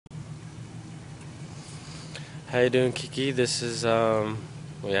How you doing, Kiki? This is well,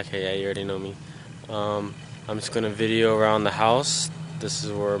 yeah, okay, yeah, you already know me. I'm just gonna video around the house. This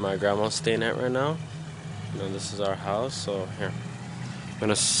is where my grandma's staying at right now. This is our house. So here, I'm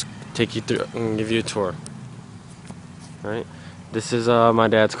gonna take you through and give you a tour. Right? This is my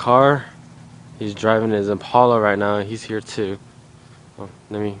dad's car. He's driving his Impala right now. He's here too. Oh,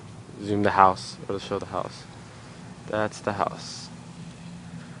 let me zoom the house. Or show the house. That's the house.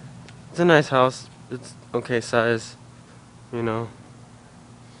 It's a nice house. It's okay size. You know.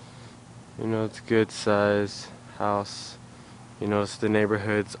 It's a good size house. It's the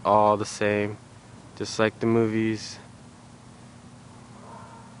neighborhood's all the same, just like the movies.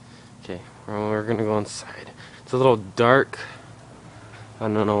 Okay, we're gonna go inside. It's a little dark. I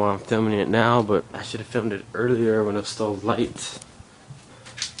don't know why I'm filming it now, but I should have filmed it earlier when it was still light.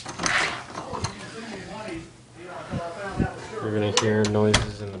 You're gonna hear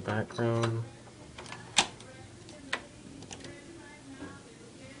noises in the background.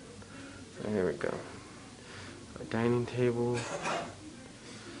 There we go. A dining table.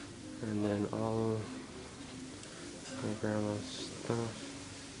 And then all of my grandma's stuff.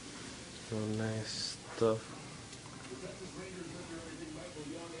 Real nice stuff.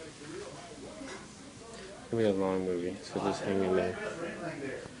 It's gonna be a long movie, so just hang in there.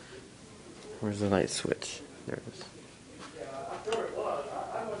 Where's the light switch? There it is.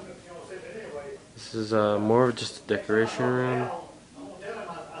 This is more of just a decoration room.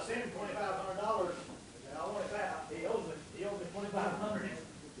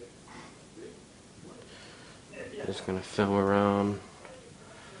 Just gonna film around.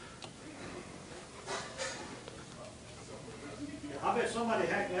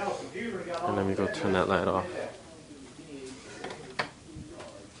 And let me go turn that light off.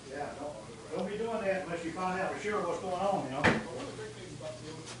 Don't be doing that unless you find out for sure what's going on,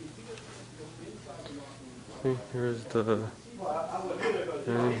 See, here's the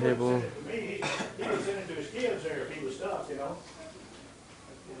dining table. He would send it to his kids there if he was stuck,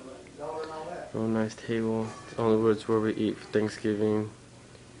 Real nice table. It's only where we eat for Thanksgiving.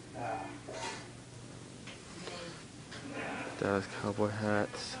 Dallas cowboy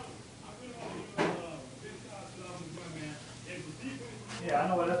hats. Yeah, I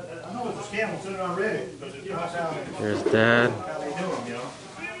know it's a scam. We'll send it on Reddit. Here's Dad.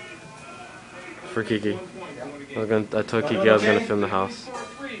 For Kiki. I told Kiki I was gonna film the house.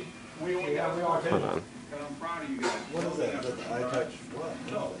 Hold on. What is that? Is that the iTouch what?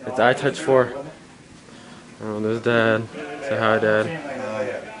 It's iTouch 4. Oh, there's Dad. Say hi, Dad.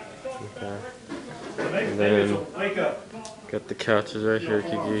 Okay. And then got the couches right here,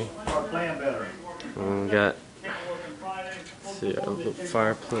 Kiki. And we got, let's see, a little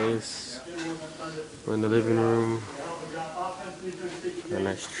fireplace. We're in the living room. Got a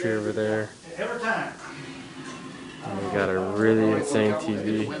nice tree over there. And we got a really insane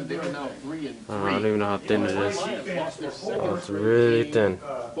TV. I don't even know how thin it is. Oh, it's really thin.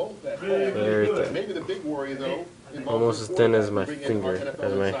 Very thin. Almost as thin as my finger,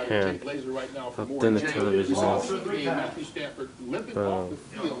 as my hand. How thin the television is. Boom.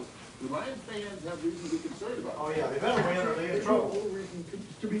 Oh yeah, they better win or they're in trouble.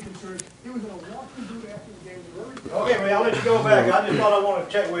 Okay, well, I'll let you go back. I just thought I wanted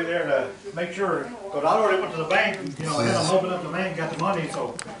to check with you there to make sure, because I already went to the bank, had them open up the bank, got the money,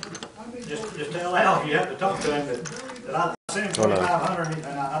 so just tell Al you have to talk to him that I sent him 2,500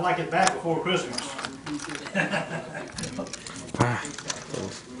 and I'd like it back before Christmas. Well,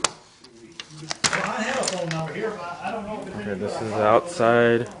 I have a phone number here, but I don't know if it's Okay, this is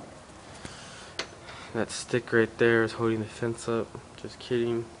outside. That stick right there is holding the fence up. Just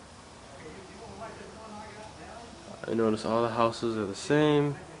kidding. I notice all the houses are the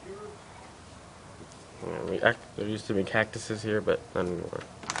same. Yeah, there used to be cactuses here, but not anymore.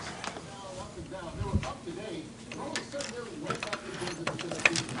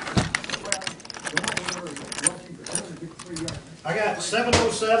 I got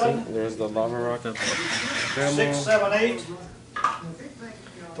 707. See, there's the lava rock up there. 678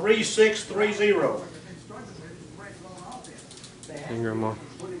 3630. Hey, Grandma.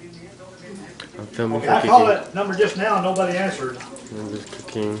 I'm filming Okay, for I Kiki. called that number just now and nobody answered. I'm just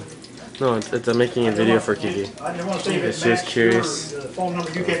cooking. No, I'm making a video for Kiki. I just want to see if It's it just matched curious. the phone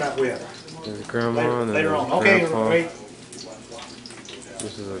number you came up with. There's Grandma and then Later there's on. Okay, Grandpa. great.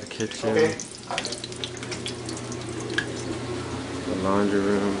 This is the kitchen. Okay. The laundry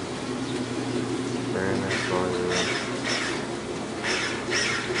room. Very nice laundry room.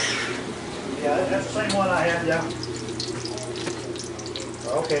 Yeah, that's the same one I had, yeah.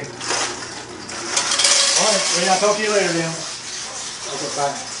 Okay. All right, well, I'll talk to you later then. Okay,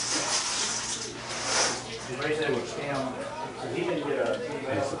 bye. basically him. He didn't get a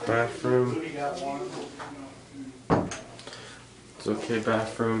There's the bathroom. He got one. It's okay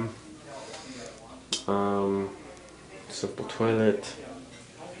bathroom. Simple toilet.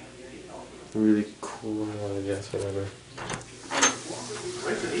 Really cool, I guess, whatever.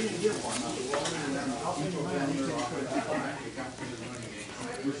 He didn't get one.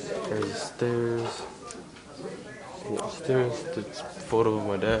 There's the stairs. Upstairs, the photo of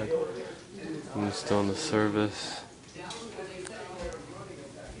my dad. And he's still in the service.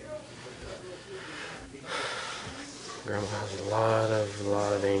 Grandma has a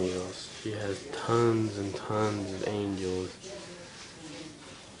lot of angels. She has tons and tons of angels.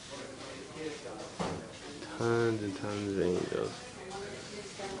 Tons and tons of angels.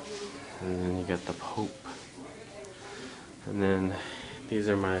 And then you got the Pope. And then these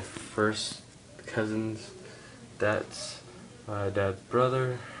are my first cousins. That's my dad's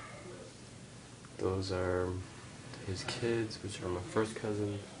brother. Those are his kids, which are my first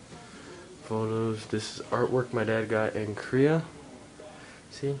cousins. Photos. This is artwork my dad got in Korea.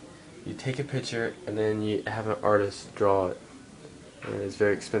 See? You take a picture and then you have an artist draw it. And it's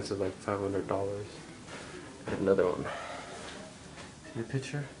very expensive, like $500. Another one. See the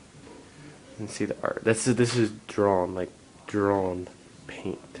picture? And see the art. This is drawn, like drawn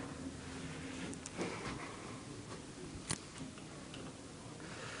paint.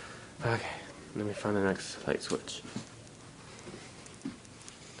 Okay, let me find the next light switch.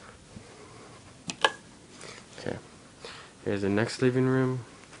 Okay, here's the next living room.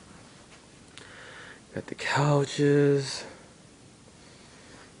 Got the couches.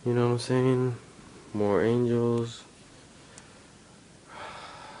 You know what I'm saying? More angels.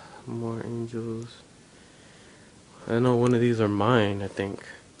 More angels. I know one of these are mine, I think.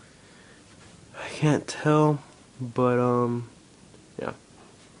 I can't tell, but yeah.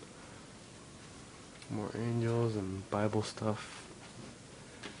 More angels and Bible stuff.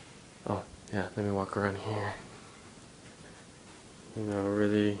 Oh, yeah, let me walk around here. You know,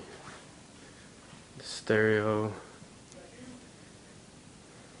 really stereo.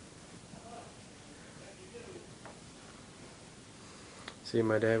 See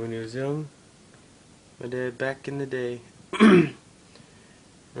my dad when he was young? My dad back in the day. And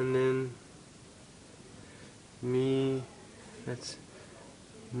then me, that's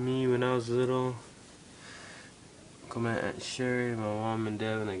me when I was little. Come at Aunt Sherry, my mom and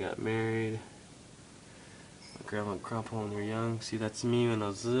dad when I got married. My grandma and grandpa when they were young. See, that's me when I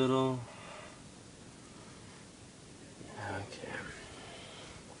was little. Okay.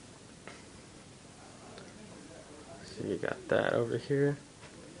 So you got that over here.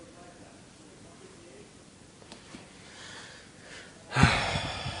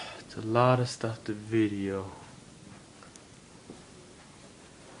 It's a lot of stuff to video.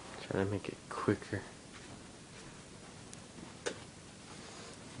 Trying to make it quicker.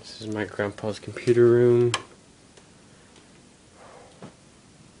 This is my grandpa's computer room.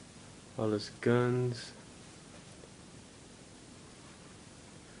 All his guns.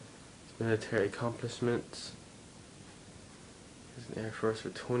 His military accomplishments. He was in the Air Force for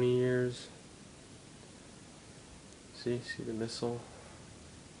 20 years. See the missile?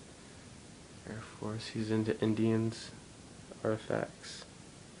 Air Force, he's into Indians, artifacts.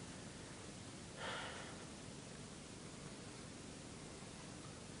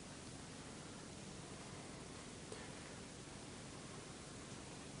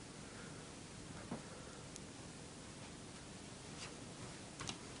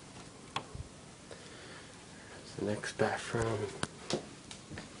 The next bathroom.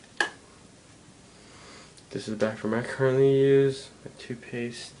 This is the bathroom I currently use. My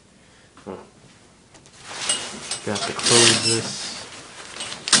toothpaste. Oh. You have to close this.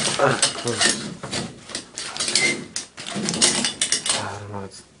 Close. I don't know.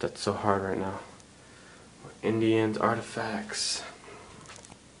 That's so hard right now. Indians, artifacts.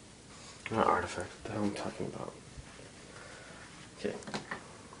 Not artifacts. What the hell am I talking about? Okay.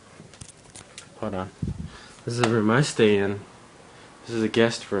 Hold on. This is the room I stay in. This is a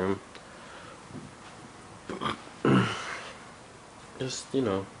guest room. Just, you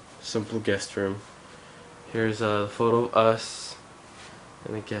know, simple guest room. Here's a photo of us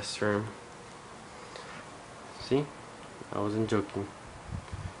in the guest room. See? I wasn't joking.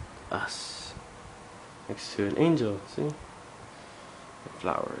 Us. Next to an angel, see? And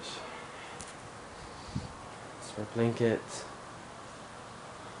flowers. It's our blankets.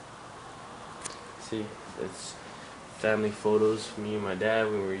 See, it's family photos of me and my dad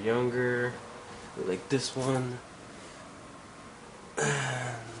when we were younger. Like this one.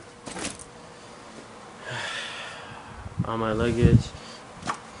 On my luggage.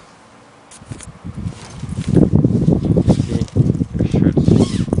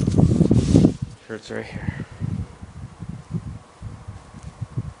 shirts right here.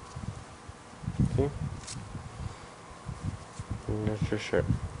 See? And that's your shirt.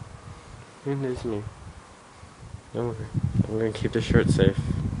 And there's me. Don't worry. I'm gonna keep the shirt safe.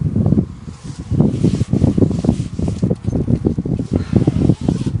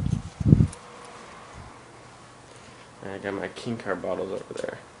 And I got my King card bottles over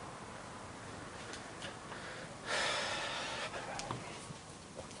there.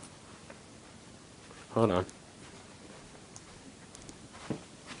 Hold on.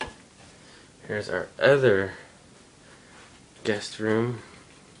 Here's our other guest room.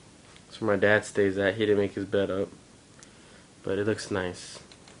 That's where my dad stays at. He didn't make his bed up, but it looks nice.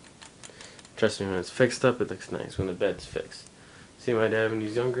 Trust me, when it's fixed up, it looks nice when the bed's fixed. See my dad when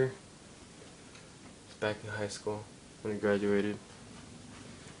he's younger? He's back in high school when he graduated.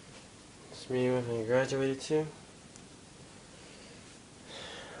 It's me when I graduated too.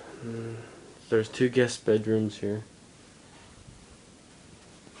 There's 2 guest bedrooms here.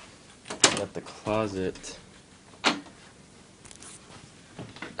 Got the closet.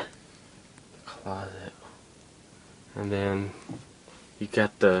 And then you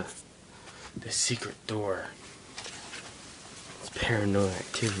got the secret door. It's paranormal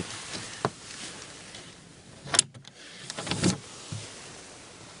activity.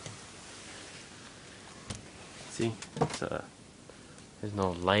 See? It's there's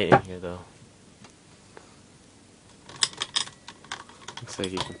no light in here though. Looks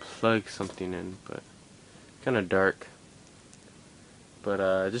like you can plug something in, but kind of dark.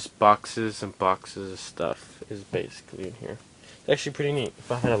 But just boxes and boxes of stuff is basically in here. It's actually pretty neat.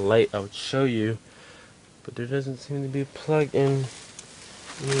 If I had a light, I would show you, but there doesn't seem to be a plug in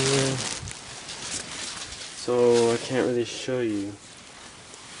anywhere, so I can't really show you.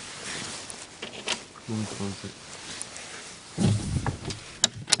 Let me close it.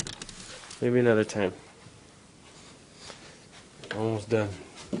 Maybe another time. Almost done.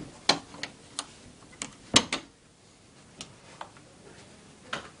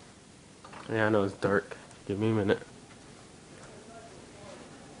 Yeah, I know it's dark. Give me a minute.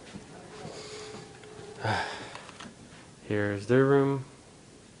 Here's their room.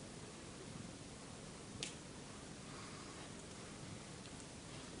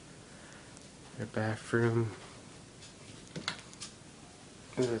 Their bathroom.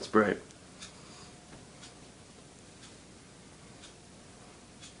 Ooh, it's bright.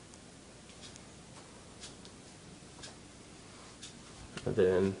 And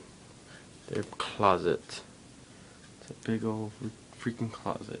then their closet. It's a big old freaking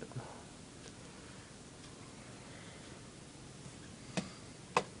closet.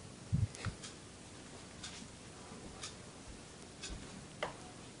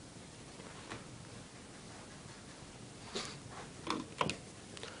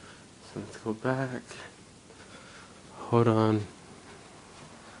 So let's go back. Hold on.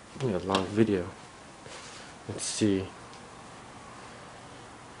 We got a long video. Let's see.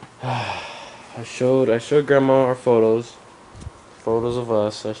 I showed Grandma our photos of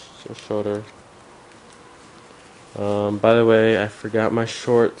us. I showed her. By the way, I forgot my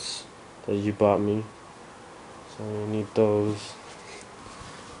shorts that you bought me, so I need those.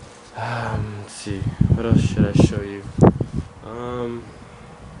 Let's see, what else should I show you?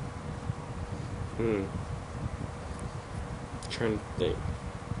 Trying to think.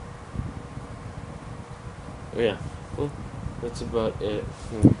 Oh yeah, well, that's about it.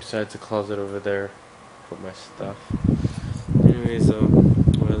 Besides the closet over there, put my stuff. Anyways, I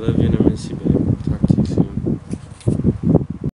love you and I miss you, baby.